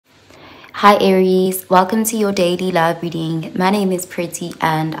Hi Aries, welcome to your daily love reading. My name is Pretty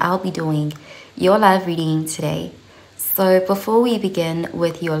and I'll be doing your love reading today. So before we begin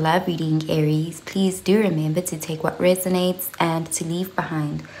with your love reading, Aries, please do remember to take what resonates and to leave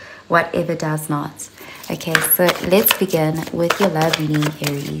behind whatever does not. Okay, so let's begin with your love reading,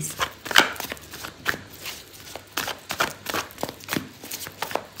 Aries.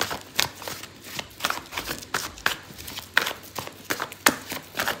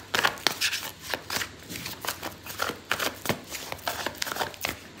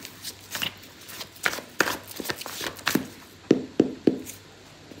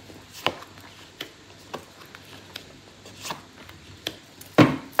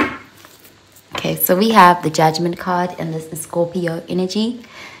 Okay, so we have the Judgment card, and this is Scorpio energy.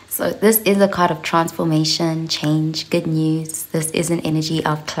 So this is a card of transformation, change, good news. This is an energy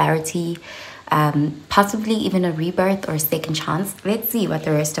of clarity, possibly even a rebirth or a second chance. Let's see what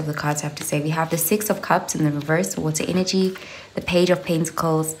the rest of the cards have to say. We have the Six of Cups in the reverse, water energy, the Page of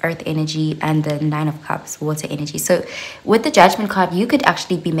Pentacles, earth energy, and the Nine of Cups, water energy. So with the Judgment card, you could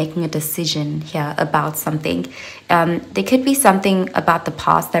actually be making a decision here about something. There could be something about the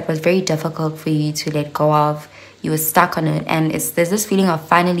past that was very difficult for you to let go of. You were stuck on it, and there's this feeling of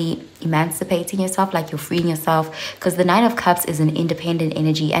finally emancipating yourself, like you're freeing yourself, because the Nine of Cups is an independent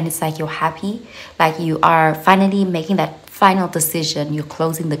energy, and it's like you're happy, like you are finally making that final decision. You're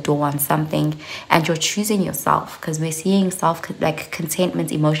closing the door on something and you're choosing yourself, because we're seeing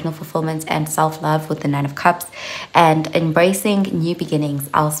contentment, emotional fulfillment, and self-love with the Nine of Cups, and embracing new beginnings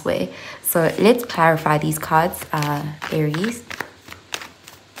elsewhere. So let's clarify these cards, Aries.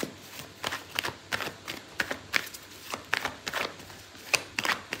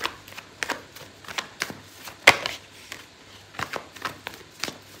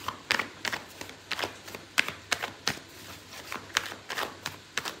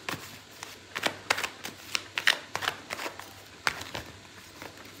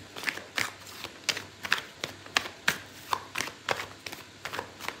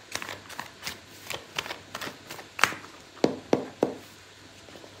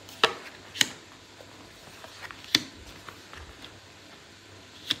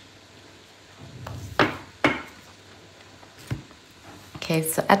 Okay,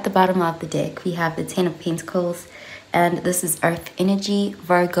 so at the bottom of the deck, we have the Ten of Pentacles, and this is Earth energy,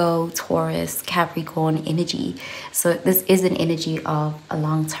 Virgo, Taurus, Capricorn energy. So this is an energy of a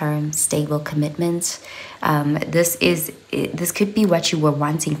long-term, stable commitment. This could be what you were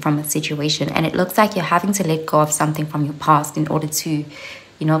wanting from a situation, and it looks like you're having to let go of something from your past in order to,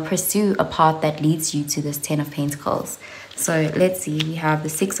 pursue a path that leads you to this Ten of Pentacles. So let's see, we have the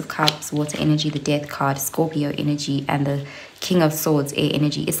Six of Cups, water energy, the Death card, Scorpio energy, and the King of Swords, air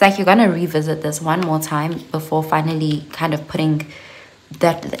energy. It's like you're going to revisit this one more time before finally kind of putting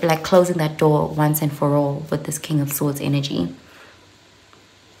that, like closing that door once and for all with this King of Swords energy.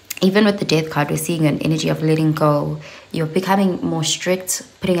 Even with the Death card, we're seeing an energy of letting go. You're becoming more strict,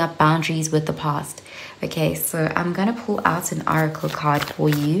 putting up boundaries with the past. Okay, so I'm going to pull out an oracle card for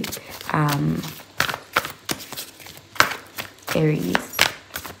you, Aries.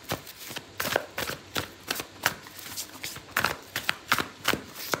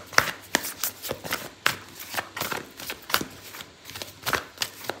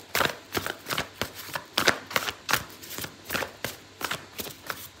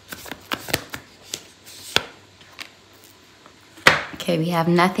 Okay, we have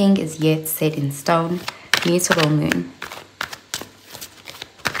nothing is yet set in stone, mutable moon.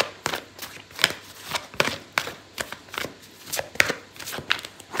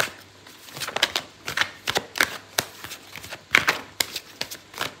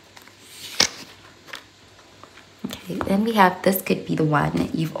 Okay, then we have this could be the one.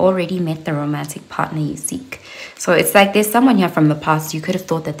 You've already met the romantic partner you seek. So it's like there's someone here from the past. You could have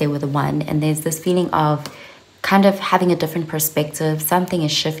thought that they were the one, and there's this feeling of kind of having a different perspective. Something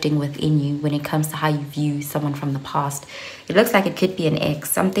is shifting within you when it comes to how you view someone from the past. It looks like it could be an ex,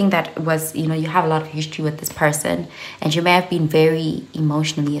 something that was, you have a lot of history with this person, and you may have been very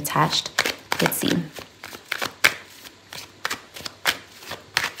emotionally attached. Let's see.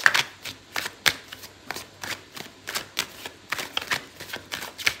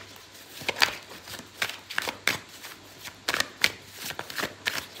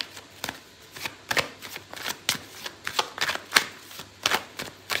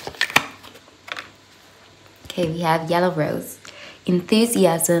 Okay, we have yellow rose,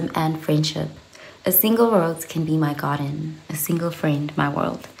 enthusiasm and friendship. A single rose can be my garden, a single friend, my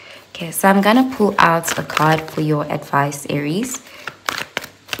world. Okay, so I'm going to pull out a card for your advice, Aries.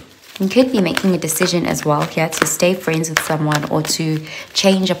 You could be making a decision as well here to stay friends with someone or to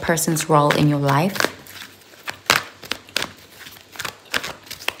change a person's role in your life.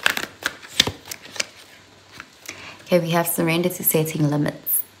 Okay, we have surrender to setting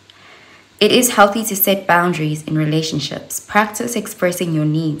limits. It is healthy to set boundaries in relationships. Practice expressing your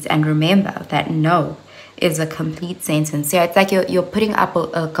needs and remember that no is a complete sentence. Yeah, it's like you're putting up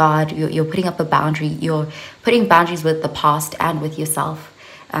a guard, you're putting up a boundary, you're putting boundaries with the past and with yourself.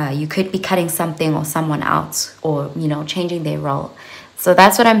 You could be cutting something or someone out, or, you know, changing their role. So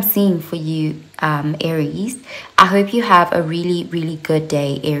that's what I'm seeing for you, Aries. I hope you have a really, really good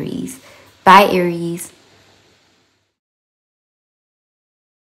day, Aries. Bye, Aries.